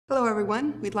Hello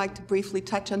everyone. We'd like to briefly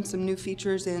touch on some new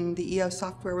features in the EO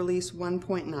software release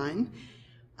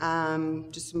 1.9.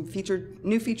 Just some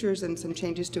new features and some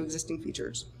changes to existing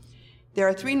features. There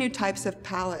are three new types of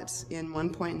pallets in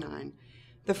 1.9.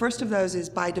 The first of those is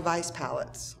by device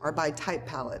pallets, or by type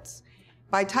pallets.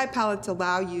 By type pallets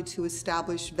allow you to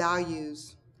establish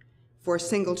values for a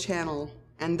single channel,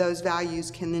 and those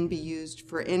values can then be used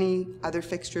for any other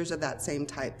fixtures of that same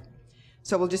type.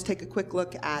 So we'll just take a quick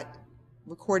look at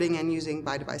recording and using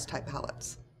by device type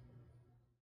pallets.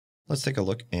 Let's take a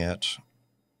look at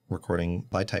recording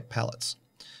by type pallets.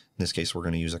 In this case, we're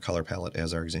going to use a color palette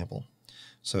as our example.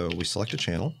 So we select a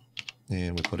channel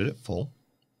and we put it at full.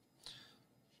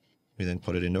 We then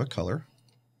put it into a color.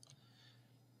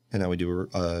 And now we do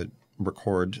a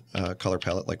record color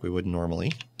palette like we would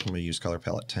normally. I'm going to use color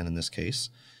palette 10 in this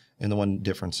case. And the one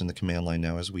difference in the command line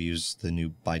now is we use the new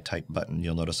by type button.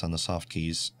 You'll notice on the soft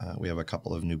keys we have a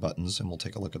couple of new buttons, and we'll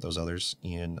take a look at those others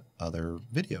in other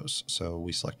videos. So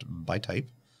we select by type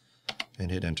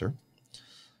and hit enter.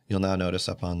 You'll now notice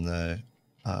up on the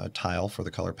tile for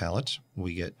the color palette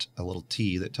we get a little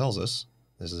T that tells us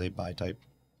this is a by type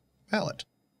palette.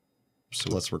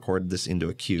 So let's record this into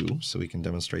a queue so we can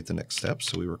demonstrate the next step.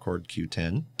 So we record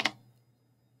Q10.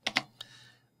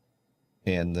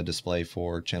 And the display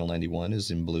for channel 91 is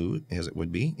in blue, as it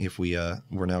would be. If we're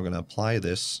now going to apply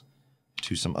this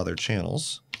to some other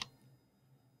channels.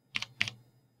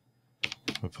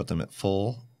 We put them at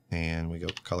full, and we go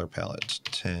color palette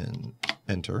 10,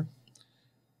 enter.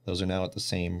 Those are now at the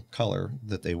same color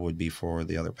that they would be for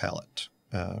the other palette,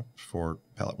 for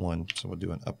palette 1. So we'll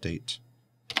do an update,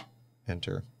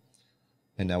 enter.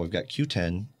 And now we've got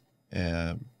Q10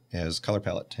 as color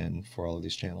palette 10 for all of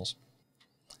these channels.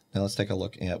 Now let's take a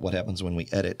look at what happens when we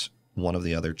edit one of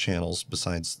the other channels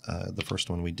besides the first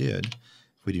one we did.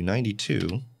 If we do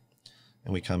 92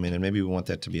 and we come in, and maybe we want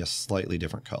that to be a slightly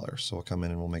different color, so we'll come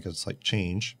in and we'll make a slight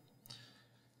change.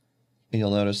 And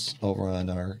you'll notice over on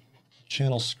our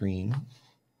channel screen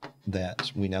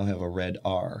that we now have a red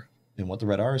R. And what the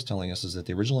red R is telling us is that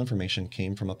the original information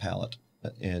came from a palette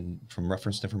and from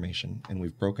referenced information, and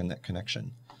we've broken that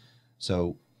connection.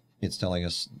 So it's telling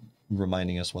us,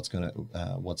 reminding us what's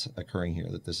occurring here,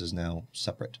 that this is now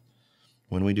separate.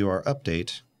 When we do our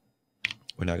update,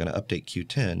 we're now going to update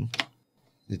Q10.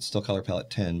 It's still color palette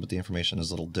 10, but the information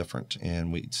is a little different,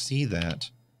 and we see that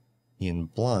in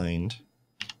blind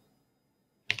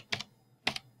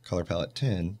color palette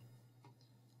 10,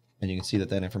 and you can see that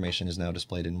that information is now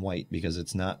displayed in white because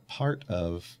it's not part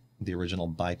of the original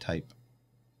by type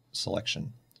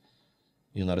selection.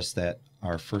 You'll notice that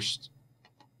our first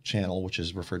channel, which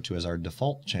is referred to as our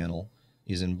default channel,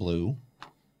 is in blue,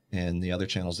 and the other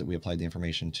channels that we applied the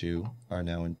information to are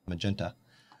now in magenta,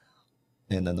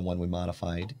 and then the one we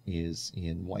modified is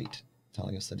in white,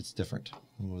 telling us that it's different.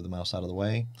 Move the mouse out of the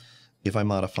way. If I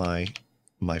modify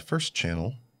my first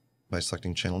channel by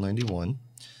selecting channel 91,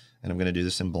 and I'm going to do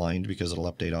this in blind because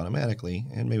it'll update automatically,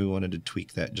 and maybe we wanted to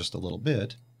tweak that just a little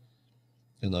bit,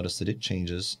 you'll notice that it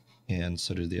changes, and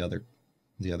so do the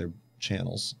other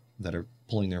channels that are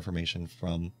pulling their information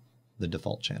from the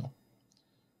default channel.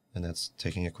 And that's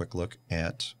taking a quick look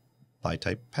at by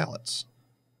type pallets.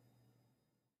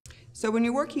 So when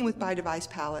you're working with by device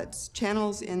pallets,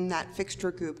 channels in that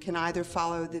fixture group can either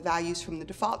follow the values from the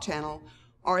default channel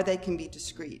or they can be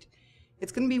discrete.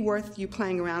 It's going to be worth you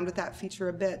playing around with that feature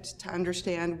a bit to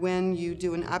understand when you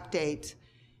do an update,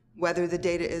 whether the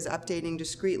data is updating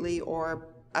discretely or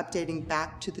updating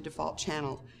back to the default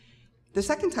channel. The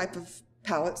second type of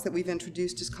pallets that we've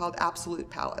introduced is called absolute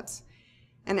pallets.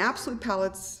 And absolute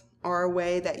pallets are a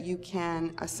way that you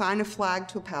can assign a flag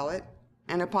to a pallet,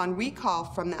 and upon recall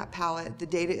from that pallet, the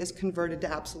data is converted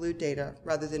to absolute data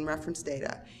rather than reference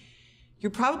data. You're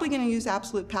probably going to use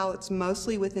absolute pallets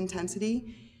mostly with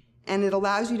intensity, and it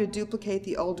allows you to duplicate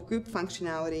the old group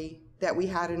functionality that we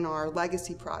had in our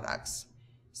legacy products.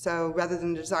 So rather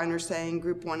than the designer saying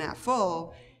group 1 at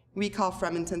full, recall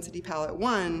from intensity palette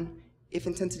 1, if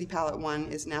intensity palette 1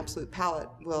 is an absolute palette,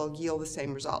 will yield the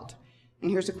same result. And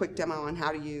here's a quick demo on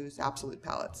how to use absolute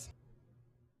pallets.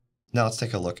 Now let's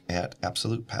take a look at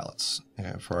absolute pallets.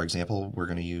 For our example, we're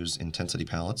going to use intensity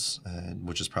pallets,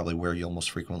 which is probably where you'll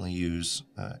most frequently use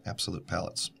absolute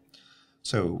pallets.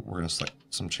 So we're going to select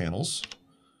some channels,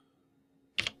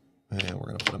 and we're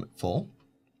going to put them at full.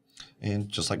 And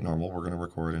just like normal, we're going to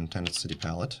record an intensity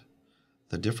palette.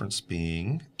 The difference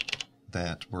being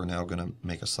that we're now going to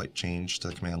make a slight change to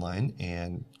the command line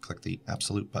and click the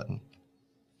absolute button.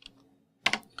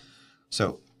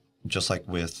 So just like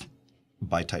with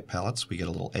by type pallets, we get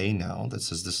a little A now that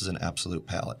says this is an absolute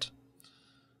palette.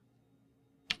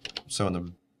 So in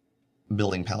the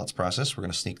building pallets process. We're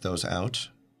going to sneak those out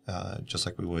just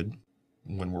like we would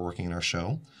when we're working in our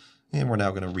show. And we're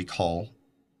now going to recall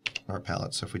our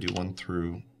pallets. So if we do 1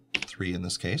 through 3 in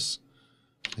this case,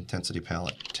 intensity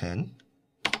pallet 10,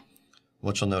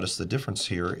 what you'll notice the difference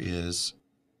here is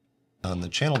on the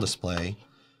channel display,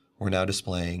 we're now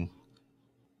displaying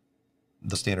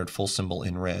the standard full symbol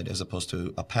in red as opposed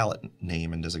to a pallet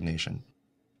name and designation.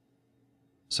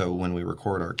 So when we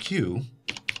record our queue,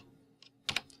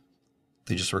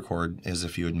 they just record as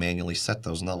if you had manually set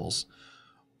those levels,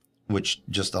 which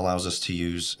just allows us to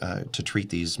use, to treat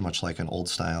these much like an old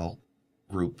style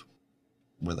group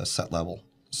with a set level.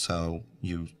 So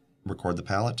you record the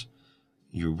pallet,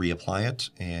 you reapply it,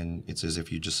 and it's as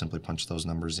if you just simply punch those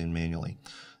numbers in manually.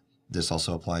 This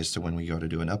also applies to when we go to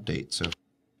do an update. So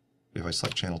if I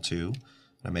select channel 2 and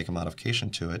I make a modification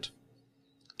to it,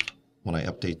 when I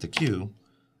update the queue,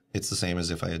 it's the same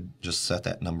as if I had just set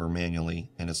that number manually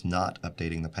and it's not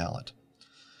updating the pallet.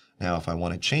 Now if I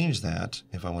want to change that,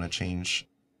 if I want to change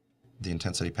the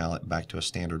intensity pallet back to a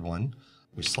standard one,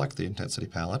 we select the intensity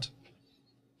pallet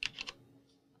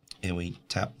and we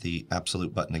tap the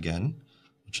absolute button again,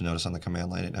 which you notice on the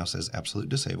command line it now says absolute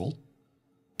disabled,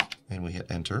 and we hit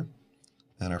enter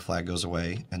and our flag goes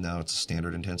away, and now it's a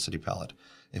standard intensity pallet.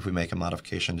 If we make a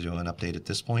modification to do an update at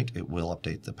this point, it will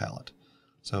update the pallet.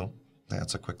 So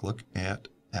that's a quick look at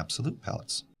absolute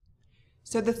pallets.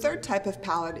 So the third type of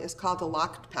pallet is called a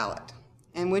locked pallet.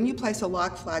 And when you place a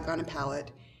lock flag on a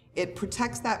pallet, it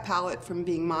protects that pallet from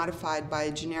being modified by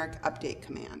a generic update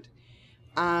command.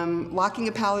 Locking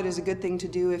a pallet is a good thing to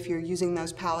do if you're using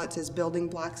those pallets as building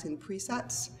blocks in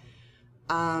presets.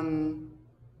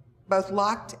 Both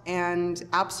locked and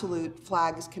absolute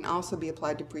flags can also be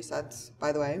applied to presets,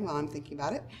 by the way, while I'm thinking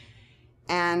about it.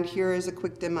 And here is a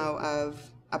quick demo of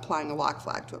applying a lock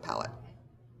flag to a pallet.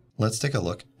 Let's take a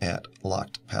look at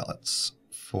locked pallets.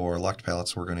 For locked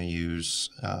pallets, we're going to use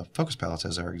focus pallets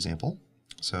as our example.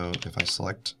 So if I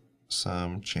select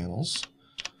some channels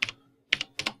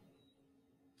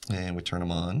and we turn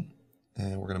them on,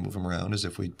 and we're going to move them around as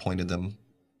if we pointed them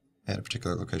at a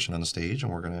particular location on the stage,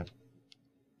 and we're going to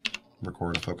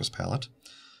record a focus pallet,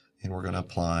 and we're going to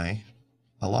apply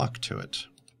a lock to it.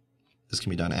 This can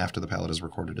be done after the pallet is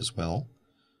recorded as well.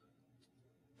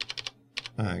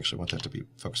 I actually want that to be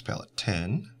focus pallet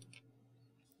 10,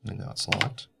 and now it's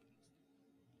locked.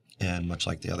 And much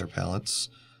like the other pallets,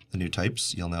 the new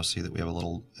types, you'll now see that we have a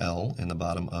little L in the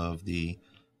bottom of the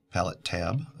pallet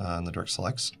tab on the direct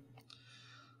selects.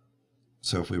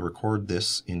 So if we record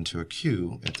this into a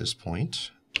queue at this point,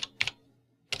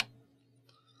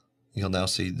 you'll now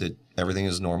see that everything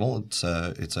is normal. It's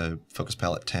a focus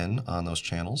pallet 10 on those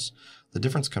channels. The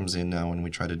difference comes in now when we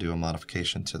try to do a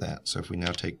modification to that. So if we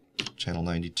now take channel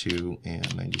 92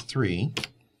 and 93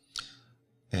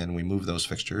 and we move those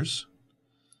fixtures,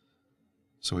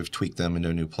 so we've tweaked them into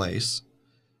a new place,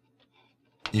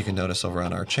 you can notice over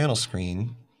on our channel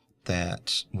screen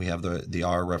that we have the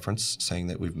R reference saying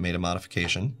that we've made a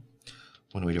modification.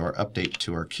 When we do our update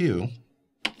to our queue,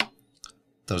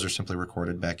 those are simply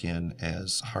recorded back in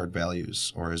as hard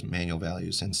values or as manual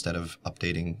values instead of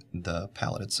updating the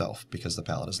pallet itself, because the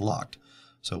pallet is locked.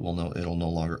 So it'll no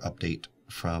longer update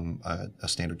from a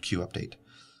standard queue update.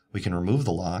 We can remove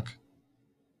the lock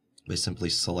by simply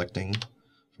selecting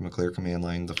from a clear command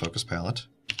line the focus pallet.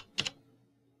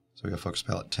 So we go focus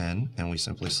pallet 10, and we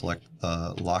simply select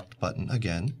the locked button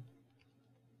again,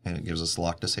 and it gives us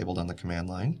lock disabled on the command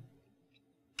line.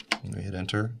 And we hit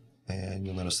enter, and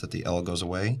you'll notice that the L goes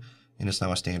away, and it's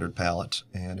now a standard pallet.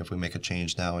 And if we make a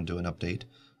change now and do an update,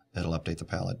 it'll update the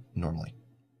pallet normally.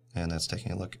 And that's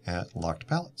taking a look at locked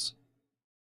pallets.